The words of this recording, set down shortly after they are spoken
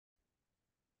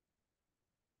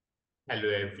Hello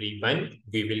everyone,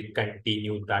 we will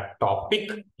continue the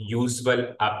topic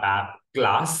usual ABAP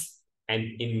class, and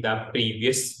in the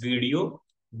previous video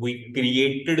we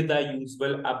created the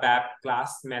usual ABAP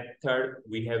class method.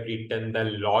 We have written the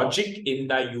logic in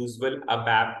the usual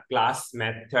ABAP class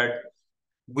method.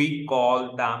 We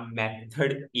call the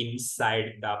method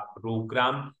inside the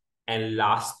program, and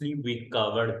lastly we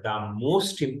covered the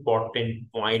most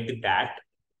important point that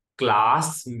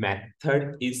class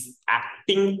method is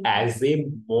acting as a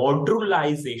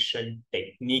modularization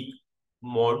technique.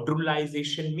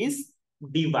 Modularization means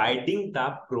dividing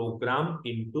the program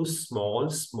into small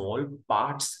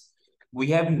parts.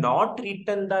 We have not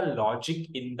written the logic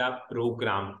in the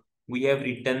program. We have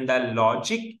written the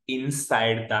logic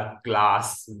inside the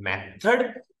class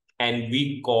method, and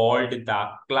we called the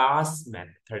class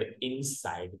method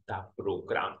inside the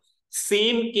program.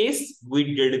 Same case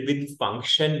we did with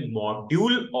function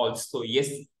module also. Yes,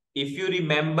 if you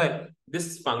remember,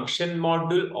 this function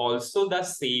module also the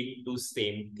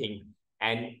same thing.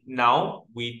 And now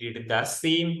we did the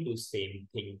same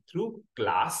thing through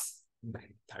class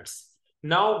methods.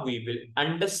 Now we will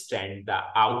understand the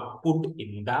output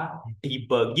in the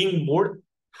debugging mode,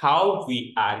 how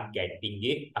we are getting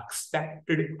a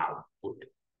expected output.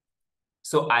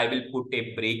 So I will put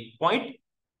a breakpoint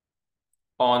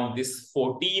on this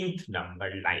 14th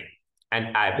number line,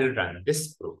 and I will run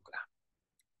this program.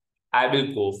 I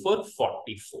will go for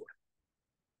 44.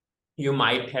 You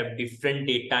might have different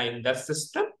data in the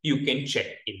system. You can check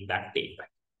in that table.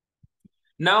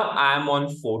 Now I am on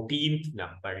 14th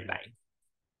number line.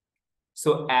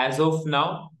 So as of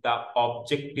now, the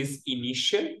object is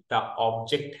initial. The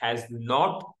object has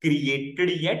not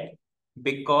created yet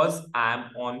because I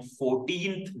am on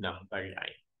 14th number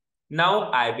line.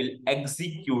 Now I will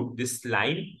execute this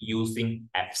line using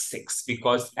F6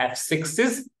 because F6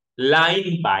 is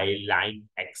line by line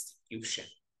execution.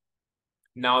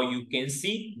 Now you can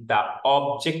see the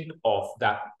object of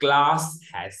the class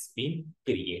has been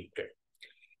created.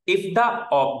 If the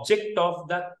object of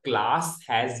the class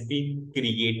has been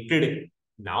created,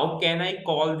 now can I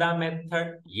call the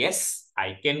method? Yes,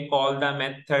 I can call the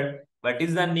method. What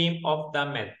is the name of the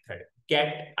method?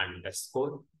 Get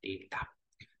underscore data.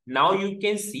 Now you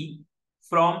can see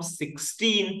from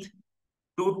 16th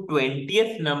to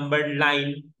 20th number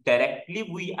line, directly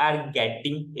we are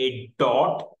getting a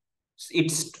dot.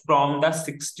 It's from the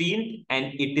 16th and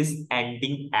it is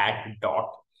ending at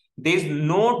dot. There's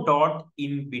no dot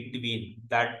in between.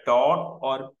 The dot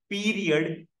or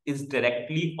period is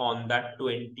directly on the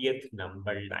 20th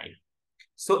number line.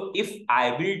 So if I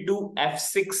will do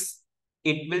F6,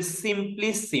 it will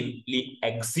simply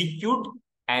execute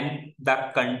and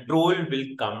the control will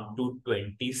come to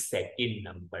 22nd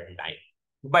number line.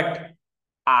 But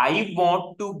I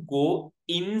want to go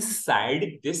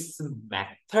inside this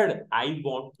method. I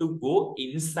want to go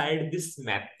inside this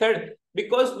method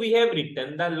because we have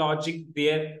written the logic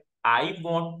there. I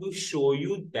want to show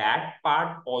you that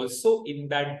part also in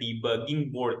the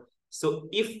debugging mode. So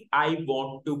if I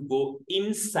want to go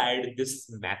inside this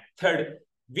method,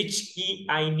 which key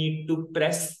I need to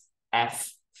press?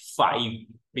 F5.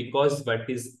 Because what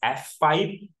is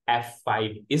F5?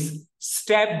 F5 is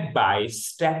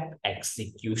step-by-step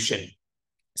execution.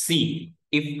 See,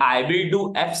 if I will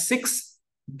do F6,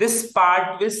 this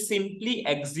part will simply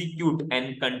execute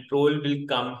and control will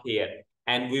come here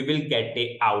and we will get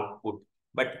a output.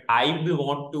 But I will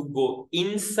want to go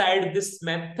inside this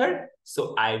method,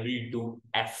 so I will do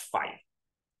F5.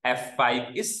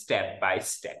 F5 is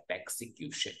step-by-step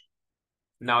execution.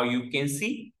 Now you can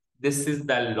see this is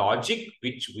the logic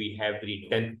which we have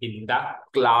written in the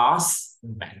class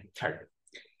method.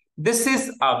 This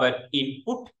is our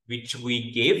input which we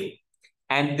gave,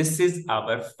 and this is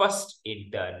our first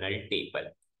internal table.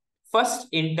 First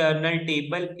internal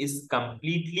table is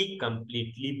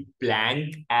completely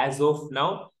blank as of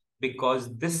now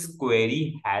because this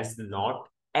query has not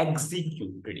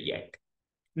executed yet.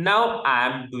 Now I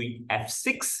am doing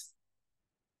F6.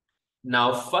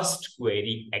 Now first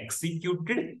query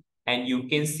executed, and you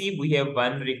can see we have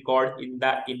one record in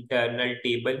the internal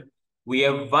table. We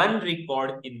have one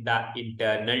record in the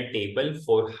internal table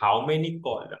for how many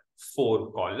columns?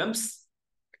 4 columns.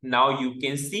 Now you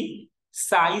can see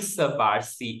size of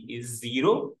RC is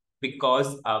 0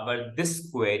 because our this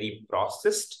query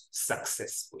processed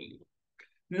successfully.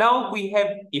 Now we have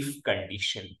if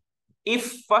condition.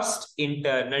 If first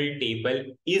internal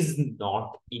table is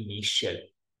not initial,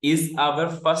 is our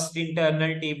first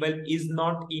internal table is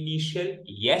not initial?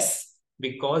 Yes,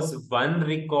 because one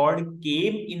record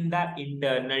came in the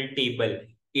internal table.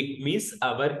 It means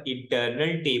our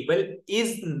internal table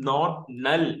is not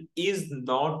null, is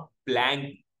not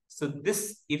blank. So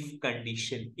this if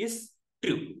condition is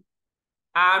true.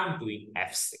 I'm doing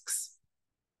F6.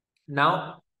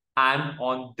 Now I'm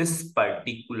on this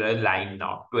particular line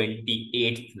now,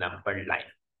 28th number line.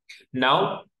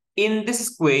 Now, in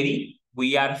this query,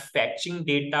 we are fetching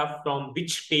data from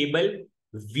which table?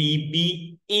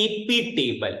 VBAP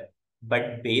table.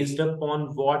 But based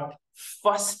upon what?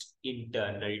 First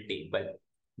internal table.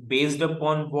 Based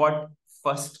upon what?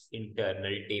 First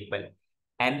internal table.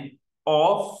 And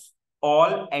of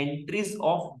all entries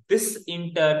of this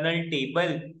internal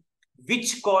table,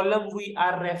 which column we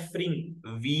are referring?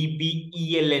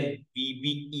 VBELN.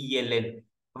 VBELN.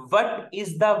 What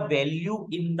is the value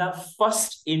in the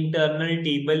first internal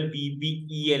table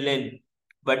VBELN?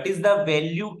 What is the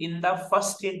value in the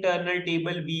first internal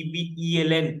table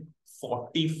VBELN?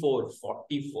 44,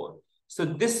 44. So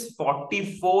this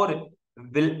 44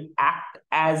 will act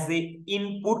as a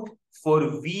input for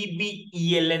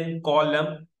VBELN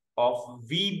column of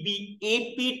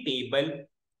VBAP table.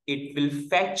 It will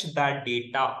fetch the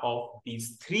data of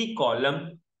these three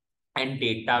columns and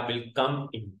data will come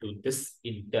into this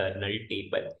internal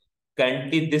table.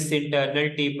 Currently, this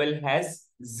internal table has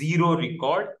 0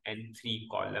 record and 3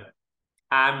 column.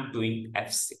 I'm doing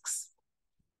F6.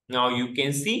 Now you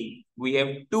can see we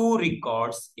have 2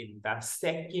 records in the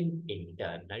second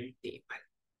internal table.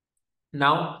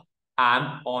 Now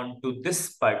I'm on to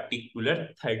this particular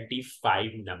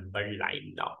 35 number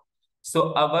line now.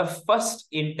 So our first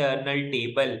internal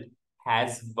table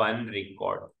has 1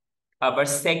 record. Our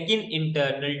second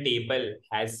internal table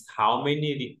has how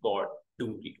many records?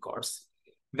 2 records.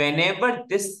 Whenever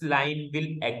this line will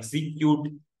execute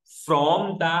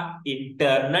from the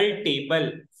internal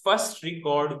table, first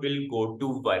record will go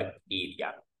to work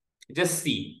area. Just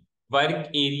see, work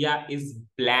area is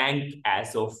blank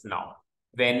as of now.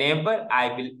 Whenever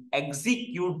I will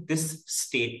execute this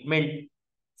statement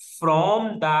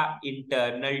from the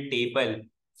internal table,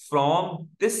 from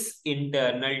this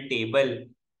internal table,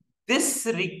 this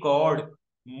record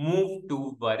move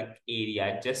to work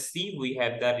area. Just see, we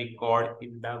have the record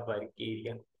in the work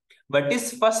area. What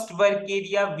is first work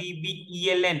area?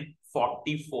 VBELN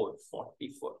 44,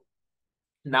 44.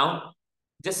 Now,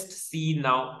 just see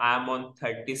now I am on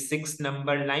 36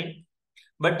 number line.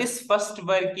 What is first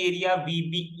work area?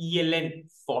 VBELN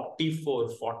 44,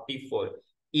 44.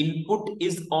 Input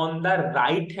is on the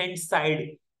right hand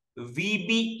side.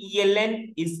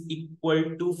 VBELN is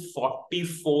equal to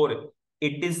 44.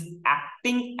 It is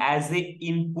acting as an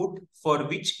input for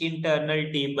which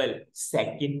internal table?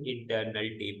 Second internal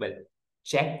table.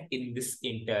 Check in this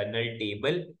internal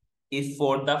table. If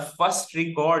for the first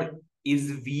record,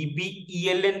 is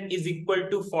VBELN is equal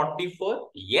to 44?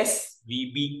 Yes,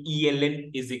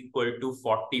 VBELN is equal to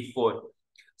 44.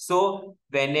 So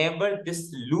whenever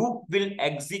this loop will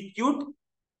execute,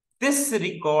 this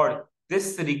record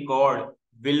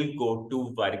will go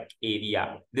to work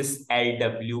area, this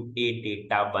LWA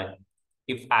data 1.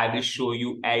 If I will show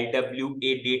you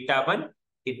LWA data 1,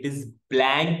 it is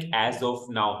blank as of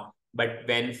now. But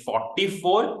when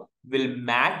 44 will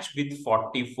match with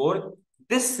 44,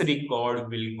 this record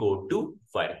will go to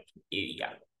work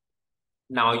area.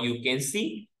 Now you can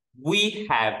see we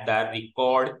have the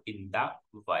record in the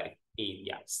work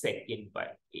area, second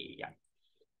work area.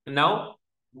 Now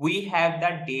we have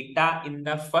the data in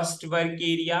the first work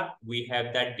area, we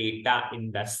have the data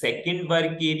in the second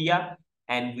work area,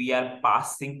 and we are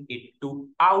passing it to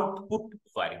output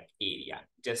work area.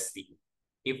 Just see,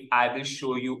 if I will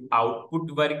show you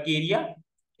output work area,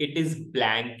 it is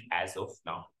blank as of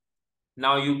now.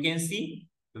 Now you can see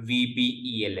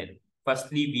VBELN.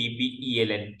 Firstly,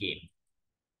 VBELN came,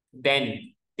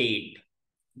 then date,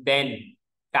 then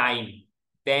time,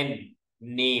 then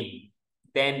name,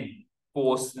 then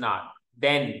postnar,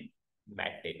 then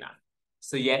metana.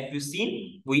 So yes, you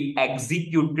see, we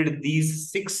executed these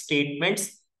 6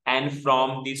 statements, and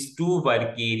from these 2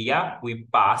 work area, we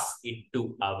pass it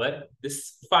to our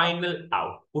this final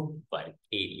output work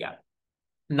area.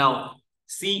 Now,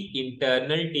 see,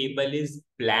 internal table is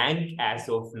blank as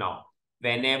of now.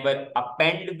 Whenever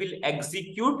append will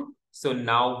execute, so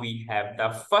now we have the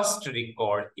first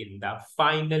record in the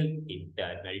final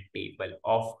internal table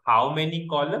of how many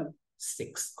columns?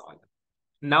 6 columns.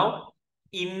 Now,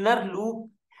 inner loop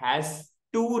has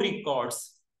 2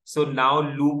 records. So now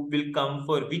loop will come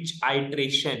for which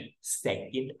iteration?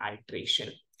 Second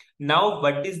iteration. Now,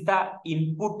 what is the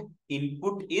input?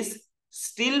 Input is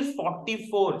still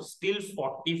 44, still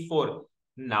 44.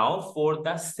 Now for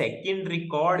the second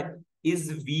record,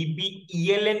 is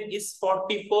VBELN is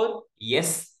 44?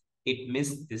 Yes, it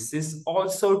means this is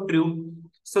also true.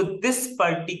 So this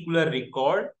particular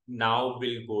record now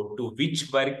will go to which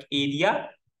work area?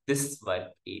 This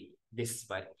work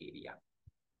area.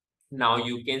 Now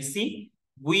you can see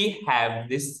we have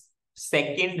this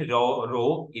second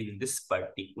row in this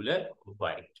particular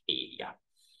work area.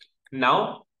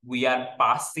 Now we are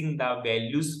passing the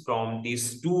values from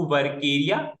these two work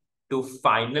area to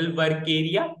final work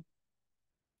area.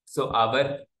 So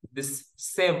our this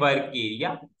say work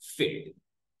area fit.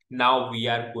 Now we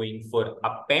are going for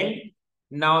append.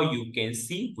 Now you can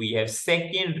see we have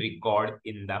second record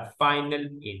in the final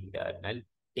internal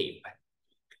table.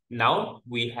 Now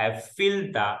we have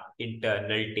filled the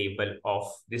internal table of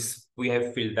this. We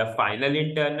have filled the final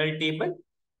internal table.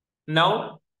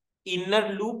 Now inner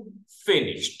loop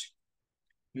finished.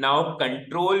 Now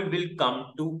control will come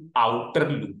to outer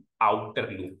loop.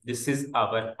 Outer loop. This is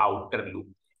our outer loop.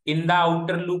 In the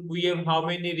outer loop, we have how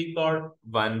many record?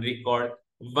 One record.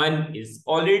 One is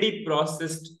already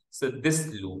processed. So this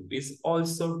loop is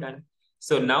also done.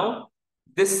 So now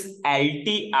this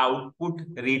LT output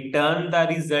return the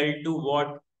result to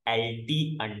what?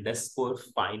 LT underscore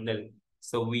final.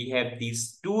 So we have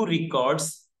these two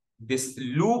records. This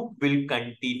loop will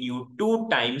continue 2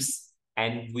 times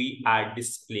and we are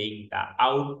displaying the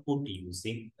output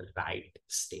using write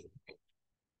statement.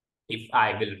 If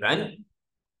I will run,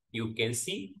 you can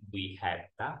see we have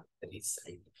the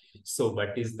result. So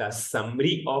what is the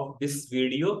summary of this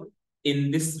video?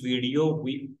 In this video,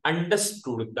 we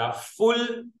understood the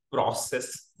full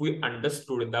process. We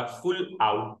understood the full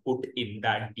output in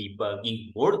the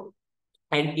debugging mode.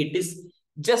 And it is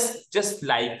just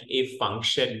like a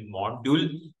function module.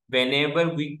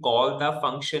 Whenever we call the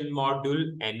function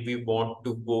module and we want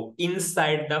to go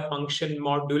inside the function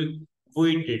module,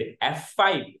 we did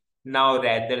F5. Now,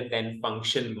 rather than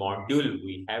function module,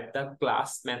 we have the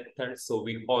class method. So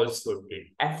we also did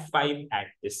F5 at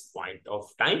this point of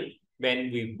time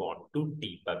when we want to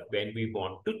debug, when we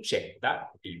want to check the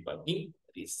debugging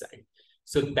result.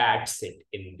 So that's it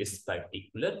in this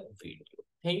particular video.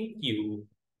 Thank you.